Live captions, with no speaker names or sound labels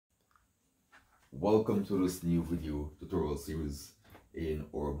Welcome to this new video tutorial series in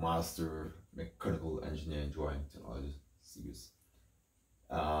our Master Mechanical Engineering Drawing Technology series.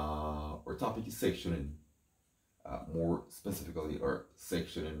 Our topic is sectioning, more specifically our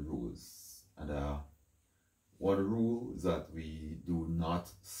sectioning rules. And one rule is that we do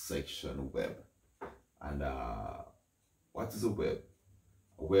not section web. And what is a web?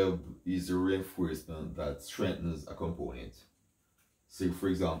 A web is a reinforcement that strengthens a component. Say, for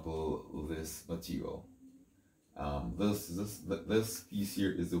example, this material. This piece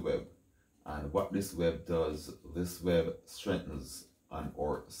here is the web, and what this web does, this web strengthens and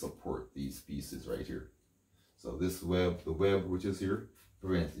or support these pieces right here. So this web, the web which is here,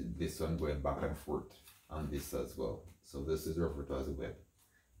 prevents this one going back and forth, and this as well. So this is referred to as a web.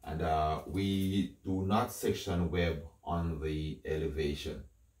 And we do not section web on the elevation.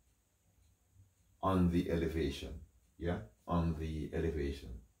 On the elevation, yeah. On the elevation.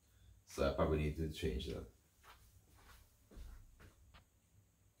 So I probably need to change that.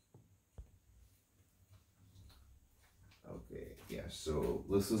 Okay, yeah, so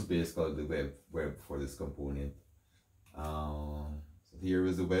this is basically the web for this component. So here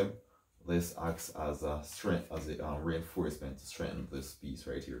is the web. This acts as a reinforcement to strengthen this piece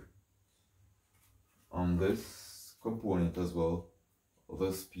right here. On this component as well,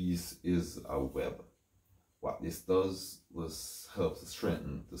 this piece is a web. What this does, this helps to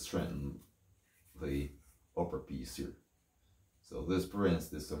strengthen the upper piece here. So this prevents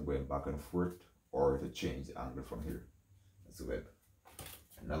this from going back and forth or to change the angle from here. That's a web.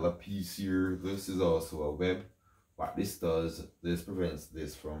 Another piece here, this is also a web. What this does, this prevents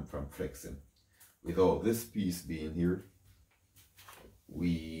this from flexing. Without this piece being here,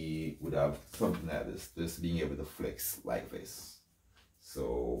 we would have something like this being able to flex like this.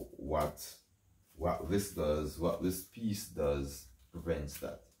 So what this piece does, prevents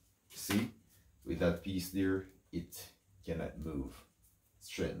that. See, with that piece there, it cannot move,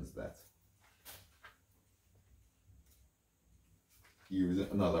 strengthens that. Here is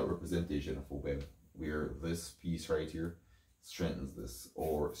another representation of a web, where this piece right here strengthens this,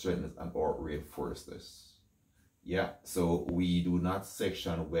 or strengthens and or reinforces this. Yeah, so we do not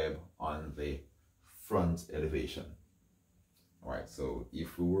section web on the front elevation. All right, so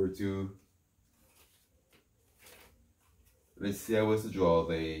if we were to, let's say I was to draw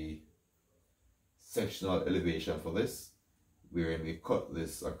the sectional elevation for this, wherein we cut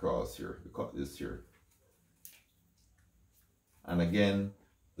this across here, we cut this here. And again,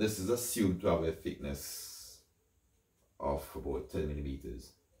 this is assumed to have a thickness of about 10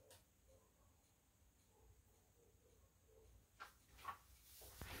 millimeters.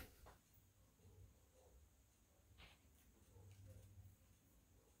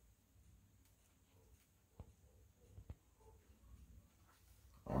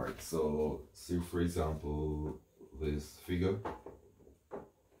 Alright, so say for example, this figure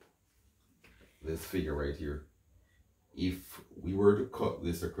right here. If we were to cut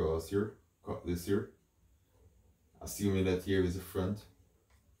this across here, cut this here, assuming that here is the front,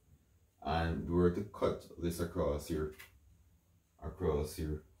 and we were to cut this across here,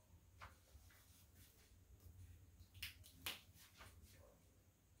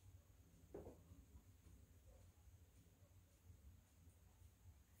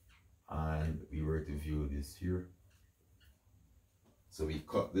 and we were to view this here. So we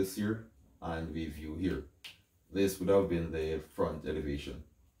cut this here and we view here. This would have been the front elevation.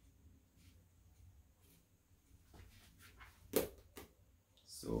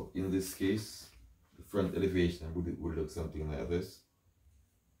 So in this case, the front elevation would look something like this.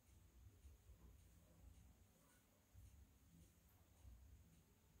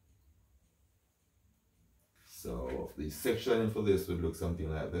 So the sectioning for this would look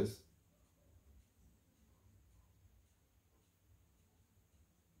something like this.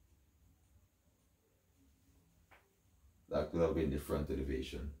 That would have been the front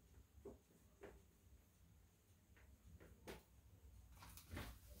elevation.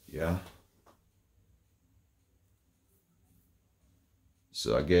 Yeah.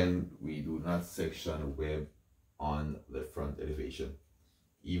 So again, we do not section web on the front elevation.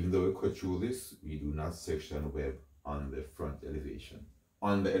 Even though we cut through this, we do not section web on the front elevation.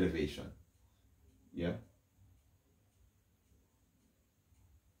 On the elevation. Yeah.